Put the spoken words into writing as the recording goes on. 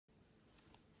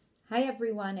Hi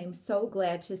everyone, I'm so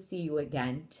glad to see you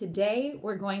again. Today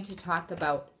we're going to talk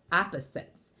about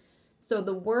opposites. So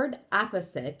the word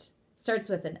opposite starts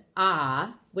with an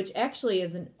ah, which actually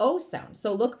is an O sound.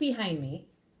 So look behind me.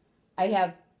 I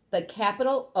have the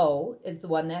capital O is the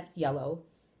one that's yellow,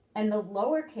 and the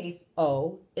lowercase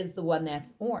o is the one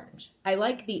that's orange. I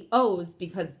like the O's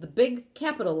because the big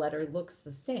capital letter looks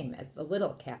the same as the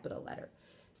little capital letter.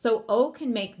 So O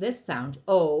can make this sound,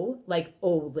 O, like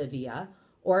Olivia,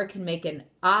 or it can make an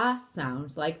ah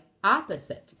sound like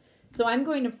opposite. So I'm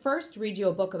going to first read you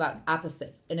a book about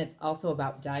opposites, and it's also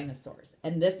about dinosaurs.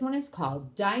 And this one is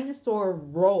called Dinosaur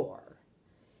Roar.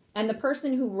 And the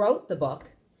person who wrote the book,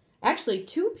 actually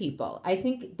two people, I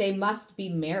think they must be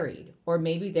married, or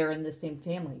maybe they're in the same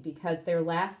family because their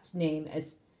last name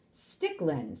is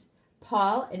Stickland,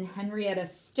 Paul and Henrietta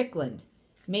Stickland.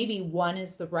 Maybe one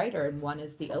is the writer and one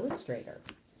is the illustrator.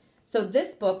 So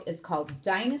this book is called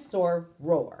Dinosaur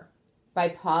Roar by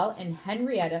Paul and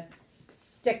Henrietta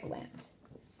Stickland.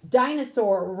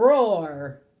 Dinosaur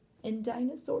roar and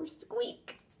dinosaur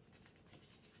squeak.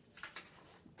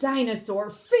 Dinosaur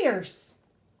fierce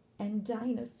and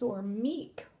dinosaur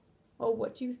meek. Oh,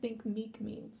 what do you think meek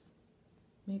means?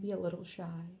 Maybe a little shy.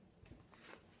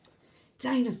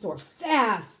 Dinosaur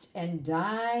fast and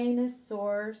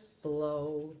dinosaur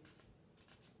slow.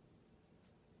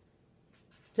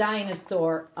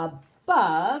 Dinosaur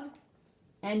above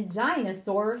and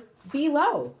dinosaur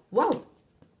below. Whoa.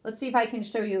 Let's see if I can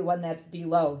show you the one that's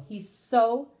below. He's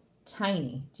so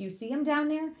tiny. Do you see him down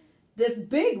there? This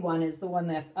big one is the one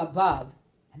that's above,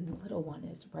 and the little one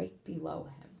is right below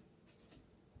him.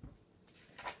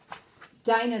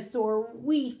 Dinosaur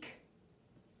weak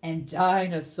and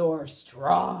dinosaur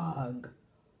strong.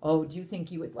 Oh, do you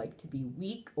think you would like to be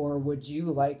weak or would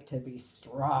you like to be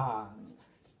strong?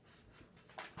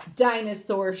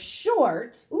 Dinosaur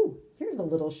short. Ooh, here's a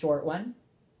little short one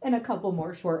and a couple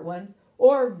more short ones.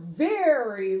 Or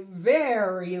very,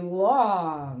 very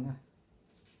long.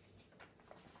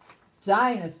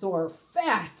 Dinosaur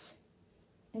fat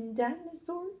and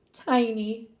dinosaur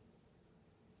tiny.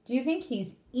 Do you think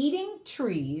he's eating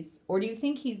trees or do you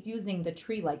think he's using the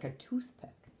tree like a toothpick?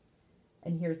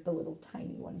 And here's the little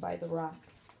tiny one by the rock.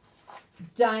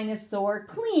 Dinosaur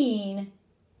clean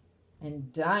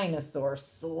and dinosaur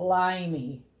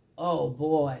slimy. Oh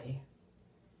boy.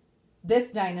 This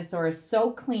dinosaur is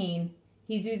so clean,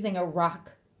 he's using a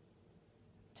rock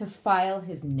to file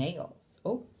his nails.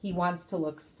 Oh, he wants to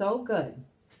look so good.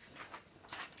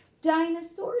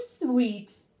 Dinosaur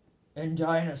sweet and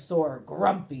dinosaur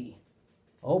grumpy.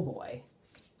 Oh boy.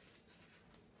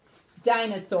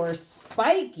 Dinosaur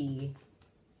spiky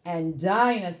and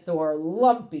dinosaur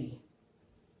lumpy.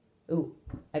 Ooh,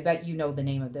 I bet you know the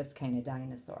name of this kind of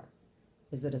dinosaur.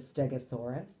 Is it a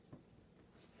stegosaurus?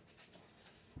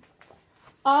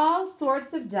 All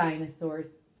sorts of dinosaurs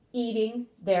eating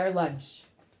their lunch.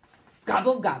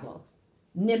 Gobble, gobble.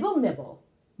 Nibble, nibble.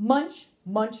 Munch,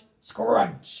 munch,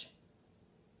 scrunch.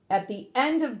 At the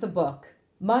end of the book,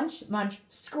 munch, munch,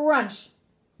 scrunch,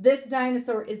 this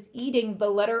dinosaur is eating the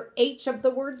letter H of the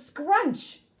word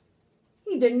scrunch.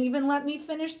 He didn't even let me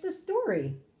finish the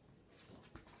story.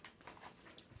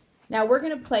 Now we're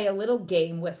going to play a little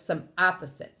game with some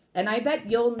opposites, and I bet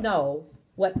you'll know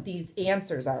what these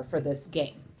answers are for this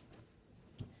game.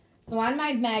 So on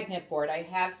my magnet board, I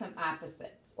have some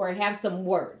opposites, or I have some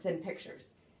words and pictures.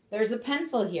 There's a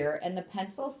pencil here, and the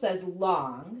pencil says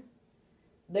long.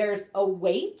 There's a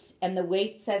weight, and the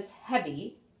weight says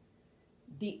heavy.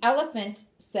 The elephant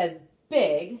says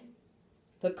big.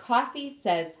 The coffee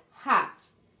says hot.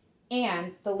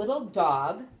 And the little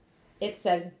dog, it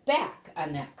says back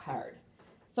on that card.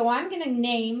 So I'm going to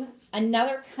name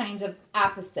another kind of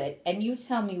opposite, and you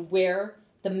tell me where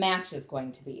the match is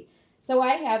going to be. So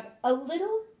I have a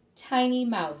little tiny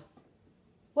mouse.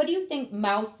 What do you think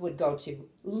mouse would go to?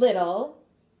 Little,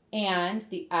 and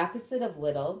the opposite of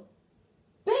little,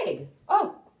 big.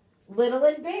 Oh, little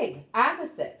and big,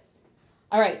 opposites.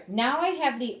 All right, now I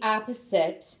have the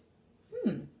opposite.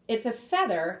 It's a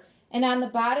feather, and on the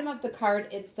bottom of the card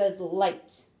it says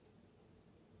light.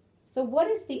 So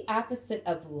what is the opposite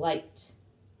of light?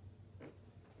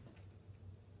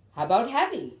 How about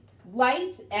heavy?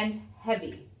 Light and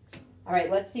heavy. All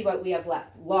right, let's see what we have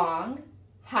left. Long,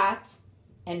 hot,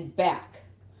 and back.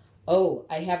 Oh,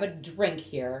 I have a drink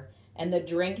here, and the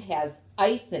drink has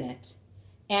ice in it,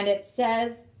 and it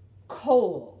says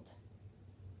cold.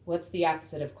 What's the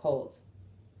opposite of cold?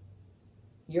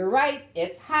 You're right,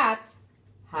 it's hot.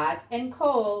 Hot and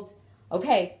cold.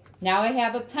 Okay, now I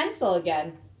have a pencil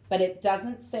again, but it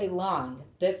doesn't say long.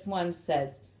 This one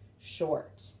says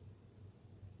short.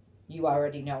 You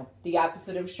already know. The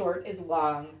opposite of short is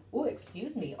long. Oh,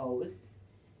 excuse me, O's.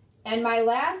 And my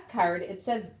last card, it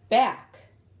says back.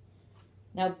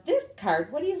 Now this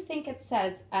card, what do you think it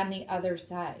says on the other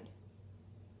side?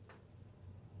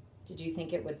 Did you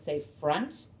think it would say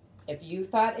front? If you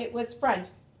thought it was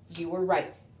front, you were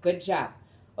right. Good job.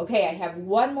 Okay, I have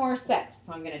one more set.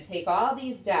 So I'm going to take all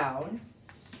these down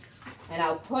and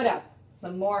I'll put up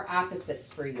some more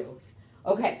opposites for you.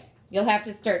 Okay, you'll have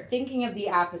to start thinking of the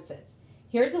opposites.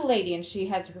 Here's a lady and she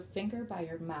has her finger by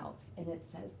her mouth and it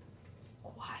says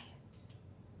quiet.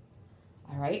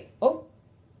 All right. Oh,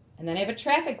 and then I have a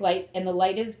traffic light and the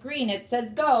light is green. It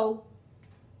says go.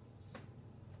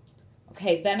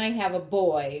 Okay, then I have a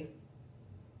boy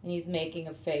and he's making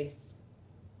a face.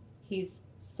 He's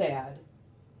sad.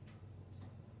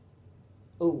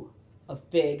 Ooh, a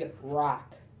big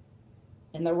rock.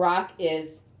 And the rock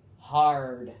is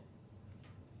hard.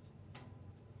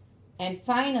 And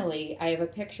finally, I have a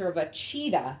picture of a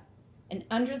cheetah. And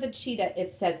under the cheetah,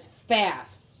 it says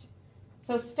fast.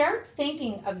 So start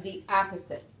thinking of the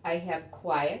opposites. I have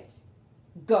quiet,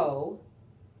 go,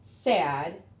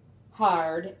 sad,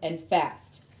 hard, and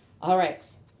fast. All right.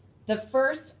 The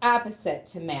first opposite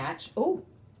to match. Oh,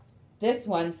 this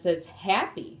one says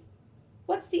happy.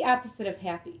 What's the opposite of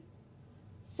happy?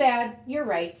 Sad. You're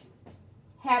right.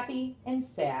 Happy and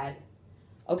sad.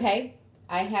 Okay,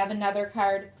 I have another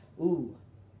card. Ooh,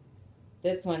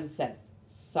 this one says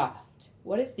soft.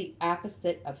 What is the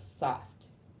opposite of soft?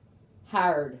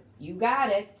 Hard. You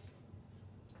got it.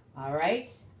 All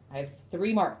right, I have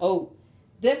three more. Oh,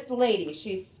 this lady,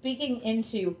 she's speaking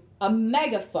into a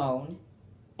megaphone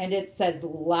and it says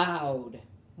loud.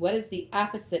 What is the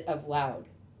opposite of loud?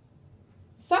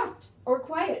 Soft or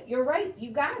quiet. You're right. You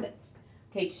got it.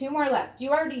 Okay, two more left. Do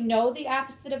you already know the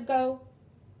opposite of go?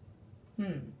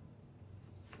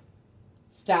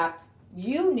 Stop.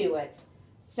 You knew it.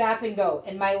 Stop and go.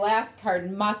 And my last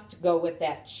card must go with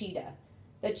that cheetah.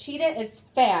 The cheetah is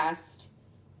fast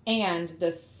and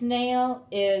the snail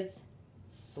is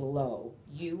slow.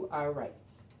 You are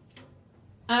right.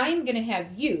 I'm going to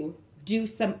have you do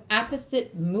some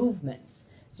opposite movements.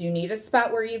 So you need a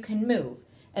spot where you can move.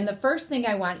 And the first thing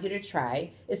I want you to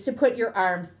try is to put your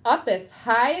arms up as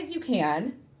high as you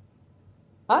can,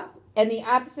 up, and the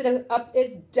opposite of up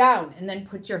is down, and then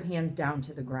put your hands down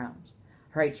to the ground.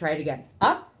 All right, try it again.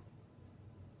 Up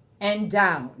and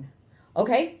down.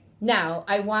 Okay, now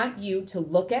I want you to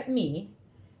look at me,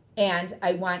 and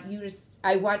I want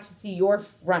to see your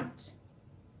front.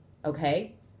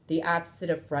 Okay, the opposite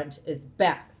of front is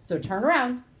back. So turn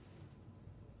around.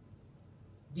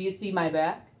 Do you see my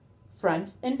back?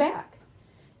 Front and back.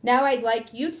 Now I'd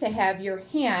like you to have your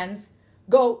hands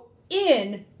go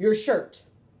in your shirt.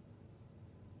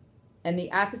 And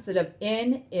the opposite of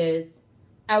in is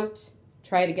out.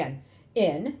 Try it again.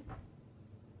 In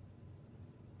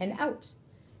and out.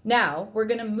 Now we're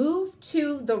going to move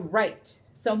to the right.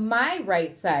 So my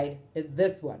right side is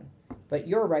this one, but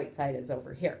your right side is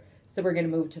over here. So we're going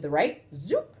to move to the right,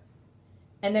 zoop.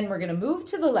 And then we're going to move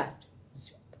to the left,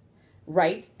 zoop.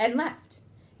 Right and left.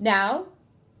 Now,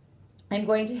 I'm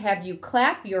going to have you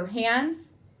clap your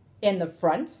hands in the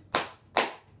front.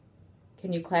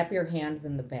 Can you clap your hands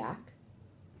in the back?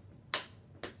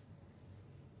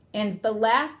 And the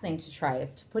last thing to try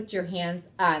is to put your hands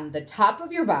on the top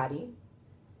of your body.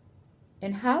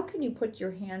 And how can you put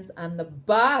your hands on the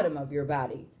bottom of your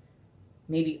body?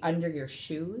 Maybe under your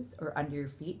shoes or under your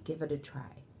feet. Give it a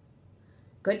try.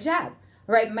 Good job.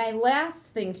 All right, my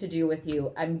last thing to do with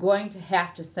you, I'm going to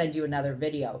have to send you another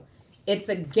video. It's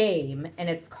a game, and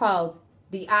it's called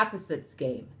the Opposites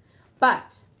Game.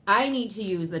 But I need to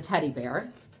use a teddy bear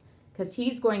because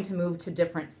he's going to move to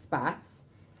different spots.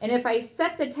 And if I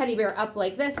set the teddy bear up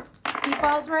like this, he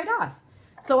falls right off.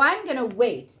 So I'm going to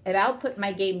wait, and I'll put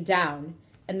my game down,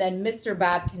 and then Mr.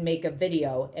 Bob can make a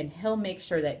video, and he'll make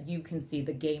sure that you can see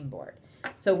the game board.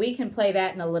 So we can play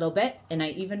that in a little bit, and I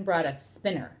even brought a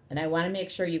spinner, and I want to make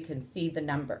sure you can see the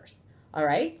numbers. All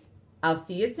right? I'll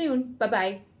see you soon.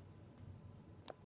 Bye-bye.